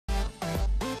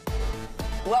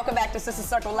Welcome back to Sister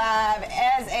Circle Live.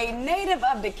 As a native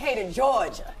of Decatur,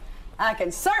 Georgia, I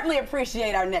can certainly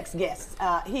appreciate our next guest.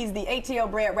 He's the ATL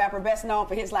bred rapper, best known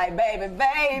for hits like Baby,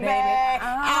 Baby,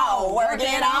 I'll work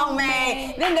it on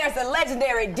me. Then there's the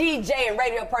legendary DJ and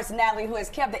radio personality who has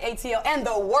kept the ATL and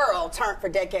the world turned for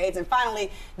decades. And finally,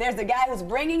 there's the guy who's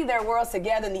bringing their worlds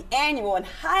together in the annual and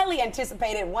highly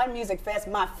anticipated One Music Fest.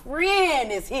 My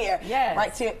friend is here,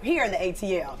 right here in the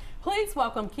ATL. Please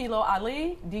welcome Kilo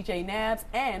Ali, DJ Nabs,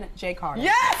 and Jay Carter.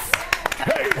 Yes!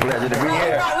 Hey, pleasure to be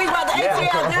here. We brought the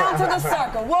ATL down to the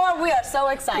circle. Boy, we are so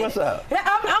excited. What's up?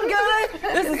 I'm good.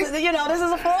 This is, you know, this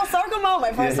is a full circle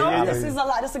moment for us. This is a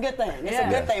lot. It's a good thing. It's a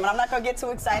good thing. But I'm not gonna get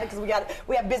too excited because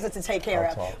we have business to take care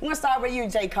of. We're gonna start with you,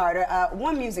 Jay Carter.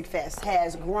 One Music Fest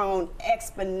has grown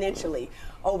exponentially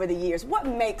over the years. What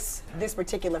makes this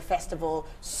particular festival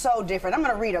so different? I'm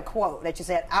going to read a quote that you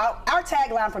said. Our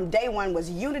tagline from day one was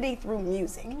unity through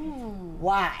music.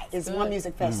 Why is One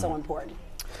Music Fest so important?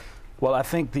 Well, I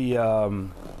think the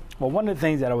well, one of the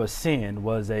things that I was seeing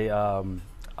was a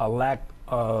lack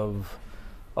of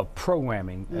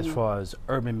programming as far as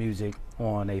urban music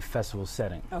on a festival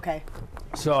setting. Okay.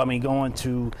 So I mean, going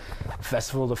to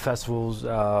festival to festivals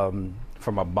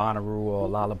from a Bonnaroo or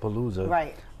Lollapalooza.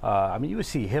 Right. I mean, you would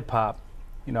see hip hop,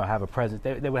 you know, have a presence.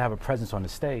 They would have a presence on the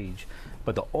stage,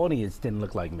 but the audience didn't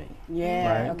look like me.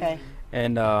 Yeah. Right? Okay.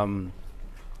 And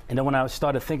then when I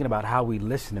started thinking about how we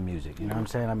listen to music, you know what I'm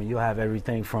saying? I mean, you'll have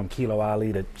everything from Kilo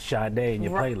Ali to Sade in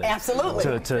your playlist. Absolutely.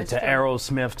 To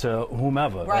Aerosmith to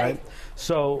whomever, right?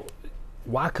 So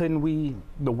why couldn't we,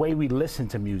 the way we listen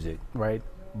to music, right,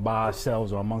 by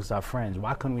ourselves or amongst our friends,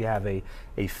 why couldn't we have a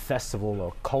festival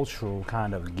or cultural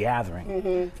kind of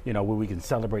gathering, you know, where we can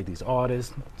celebrate these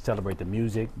artists, celebrate the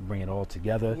music, bring it all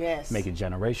together, make it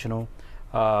generational.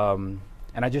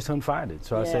 And I just couldn't find it.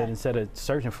 So I said, instead of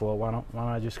searching for it, why don't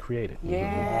I just create it?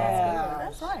 Yeah.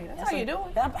 That's right. That's how you do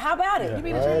it. How about it? You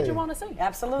be the change you want to see.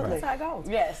 Absolutely. That's how it goes.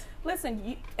 Yes.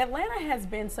 Listen, Atlanta has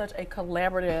been such a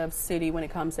collaborative city when it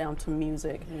comes down to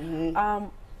music.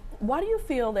 Why do you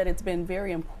feel that it's been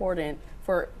very important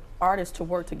for artists to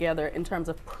work together in terms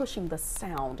of pushing the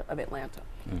sound of Atlanta?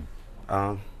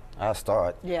 I'll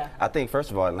start. Yeah. I think,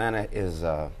 first of all, Atlanta is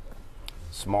a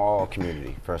small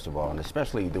community, first of all, and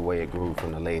especially the way it grew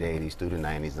from the late 80s through the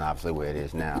 90s and obviously where it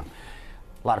is now.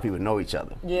 A lot of people know each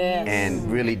other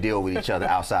and really deal with each other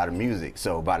outside of music.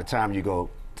 So by the time you go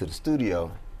to the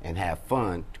studio and have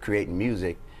fun creating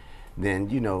music, then,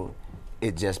 you know,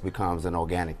 it just becomes an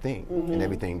organic thing, and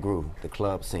everything grew. The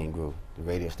club scene grew, the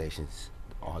radio stations,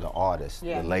 all the artists,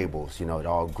 the labels, you know, it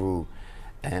all grew.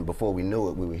 And before we knew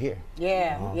it, we were here.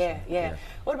 Yeah.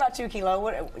 What about you, Kilo?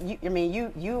 I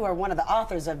mean, you are one of the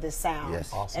authors of this sound.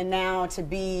 Yes. And now to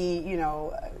be, you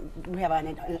know, we have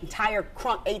an entire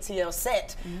Crunk ATL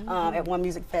set at One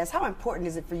Music Fest. How important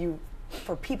is it for you,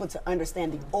 for people to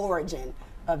understand the origin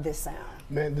of this sound?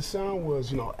 Man, the sound was,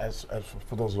 you know, as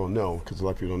for those who don't know, because a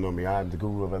lot of people don't know me, I'm the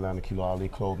guru of Atlanta, Kilo Ali,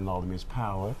 clothing all of his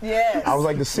power. Yes. I was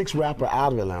like the 6th rapper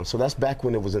out of Atlanta, so that's back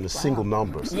when it was in the single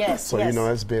numbers. Yes. So, you know,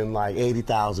 it's been like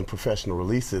 80,000 professional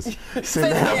releases. So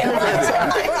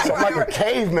I'm like a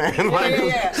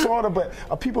caveman, sort of, but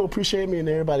people appreciate me and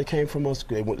everybody came from us.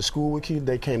 They went to school with kids,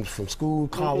 they came from school,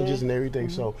 colleges and everything,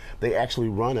 so they actually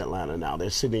run Atlanta now. They're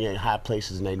sitting in high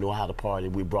places and they know how to party.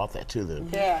 We brought that to them.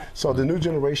 Yeah. So the new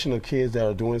generation of kids that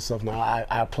are doing stuff now, I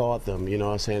applaud them, you know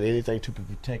what I'm saying? Anything to be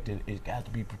protected, it got to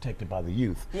be protected by the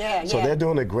youth. So they're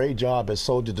doing a great job as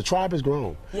soldiers. The tribe has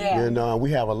grown. And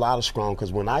we have a lot of strong,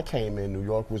 because when I came in, New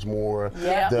York was more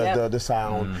the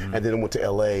sound, and then it went to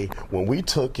LA. When we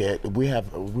took it, we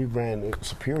ran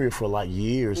Superior for like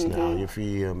years now, you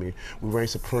feel me? We ran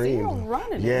Supreme. Still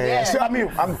running I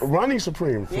mean, I'm running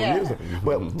Supreme for years.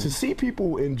 But to see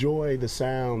people enjoy the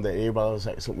sound that everybody else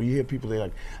like, so when you hear people, they're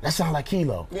like, that sounds like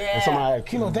Kilo. And somebody like,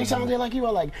 Kilo, they sound like you.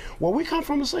 I'm like, well, we come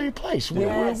from the same place.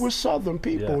 We're Southern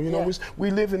people, you know.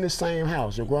 We live in the same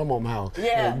house, your grandma's house.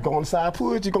 You go on the side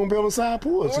porch, you're going to be on the side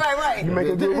porch. You make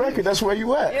a good record, that's where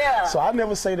you at. So I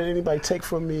never say that anybody take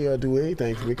from me or do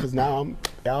anything for me, because now I'm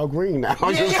Al Green now.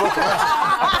 But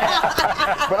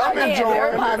I'm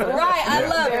enjoying it. I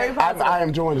love it. I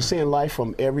enjoy seeing life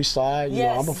from every side. You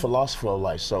know, I'm a philosopher of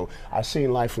life, so I've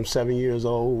seen life from 7 years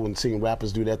old and seen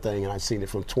rappers do that thing, and I've seen it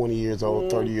from 20 years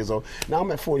old, 30 years old. Now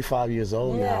I'm at 45 years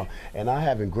old now, and I'm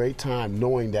having a great time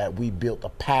knowing that we built a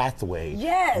pathway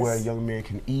where young men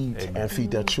can eat and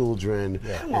feed their children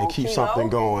and keep something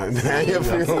going. I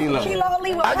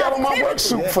got on my work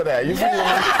suit for that. You feel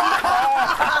me?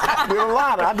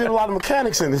 I did a lot of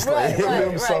mechanics in this thing.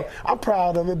 Right. So I'm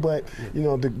proud of it, but you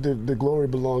know, the glory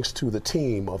belongs to the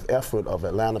team of effort of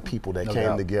Atlanta people that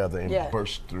came together and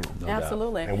burst through.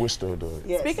 Absolutely. And we're still doing it.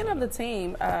 Yes. Speaking of the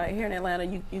team here in Atlanta,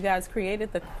 you guys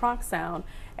created the crunk sound,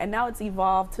 and now it's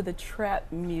evolved to the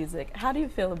trap music. How do you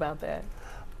feel about that?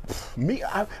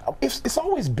 It's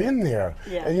always been there,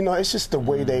 and you know, it's just the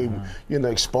way they, you know,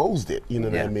 exposed it. You know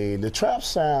what I mean? The trap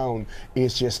sound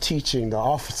is just teaching the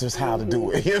officers how to do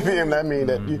it. You know what I mean?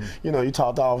 That you know, you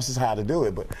taught the officers how to do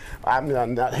it. But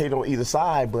I'm not hate on either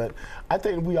side, but I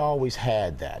think we always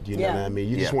had that. You know what I mean?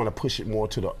 You just want to push it more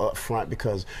to the upfront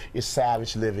because it's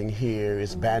Savage living here,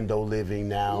 it's Bando living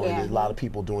now, and there's a lot of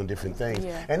people doing different things,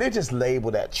 and they just label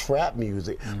that trap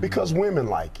music because women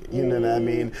like it. You know what I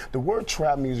mean? The word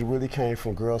trap music really came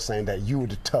from girls saying that you were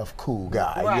the tough, cool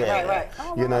guy. Right.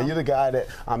 Oh, you know, you're the guy that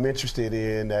I'm interested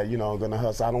in, that, you know, gonna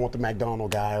hustle. I don't want the McDonald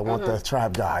guy, I want the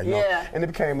trap guy, you know? And it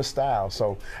became a style.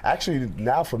 So actually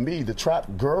now for me, the trap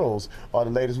girls are the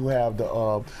ladies who have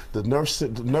the nurse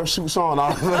suits on.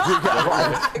 Work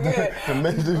in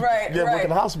the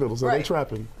hospital, so they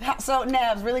trapping. So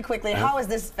Nabs, really quickly, how is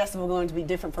this festival going to be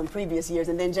different from previous years?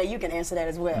 And then Jay, you can answer that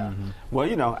as well. Well,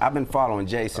 you know, I've been following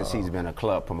Jay since he's been a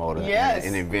club promoter and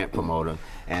an event promoter.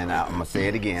 And I'm going to say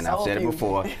it again, I've said it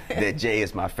before, that Jay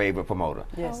is my favorite promoter.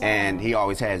 And he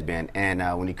always has been. And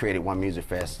when he created One Music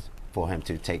Fest, for him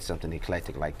to take something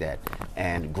eclectic like that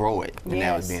and grow it, and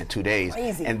now it's been 2 days.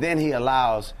 And then he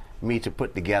allows me to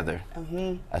put together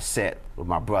a set with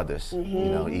my brothers, you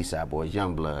know, Eastside Boys,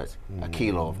 Young Bloods,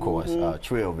 Kilo, of course,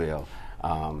 Trillville,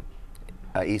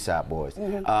 Eastside Boys,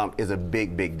 is a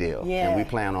big deal. And we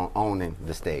plan on owning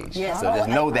the stage. So just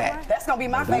know that. That's going to be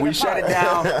my favorite When we shut it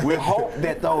down, we hope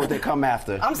that those that come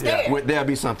after, I'm scared. There'll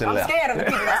be something left. I'm scared of the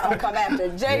people that's going to come after.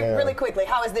 Jay, really quickly,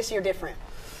 how is this year different?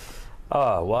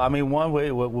 Well, I mean, one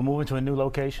way we're moving to a new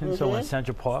location, so we're in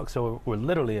Central Park, so we're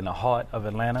literally in the heart of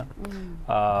Atlanta.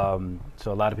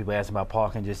 So a lot of people ask about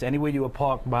parking. Just anywhere you would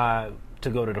park by to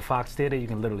go to the Fox Theater, you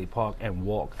can literally park and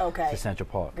walk to Central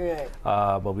Park. Good.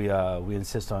 But we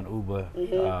insist on Uber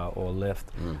or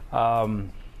Lyft.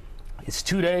 It's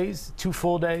 2 days, 2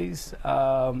 full days.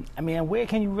 I mean, where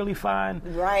can you really find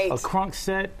a crunk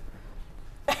set?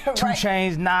 2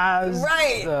 Chainz, Nabs,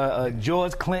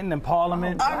 George Clinton in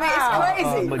Parliament. I mean, it's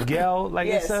crazy. Miguel,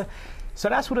 like so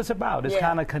that's what it's about. It's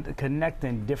kind of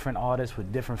connecting different artists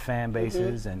with different fan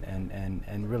bases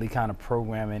and really kind of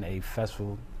programming a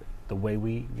festival the way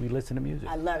we listen to music.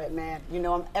 I love it, man. You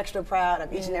know, I'm extra proud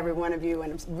of each and every one of you,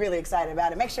 and I'm really excited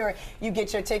about it. Make sure you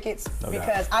get your tickets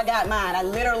because I got mine. I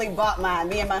literally bought mine,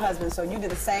 me and my husband, so you do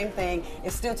the same thing.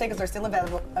 Tickets are still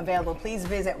available. Please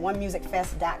visit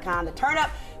onemusicfest.com. The turn up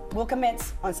will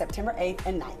commence on September 8th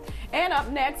and 9th. And up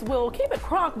next, we'll keep it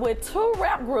crunk with 2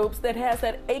 rap groups that has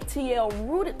that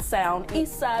ATL-rooted sound,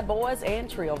 Eastside Boys and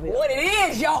Trillville. What it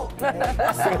is, yo!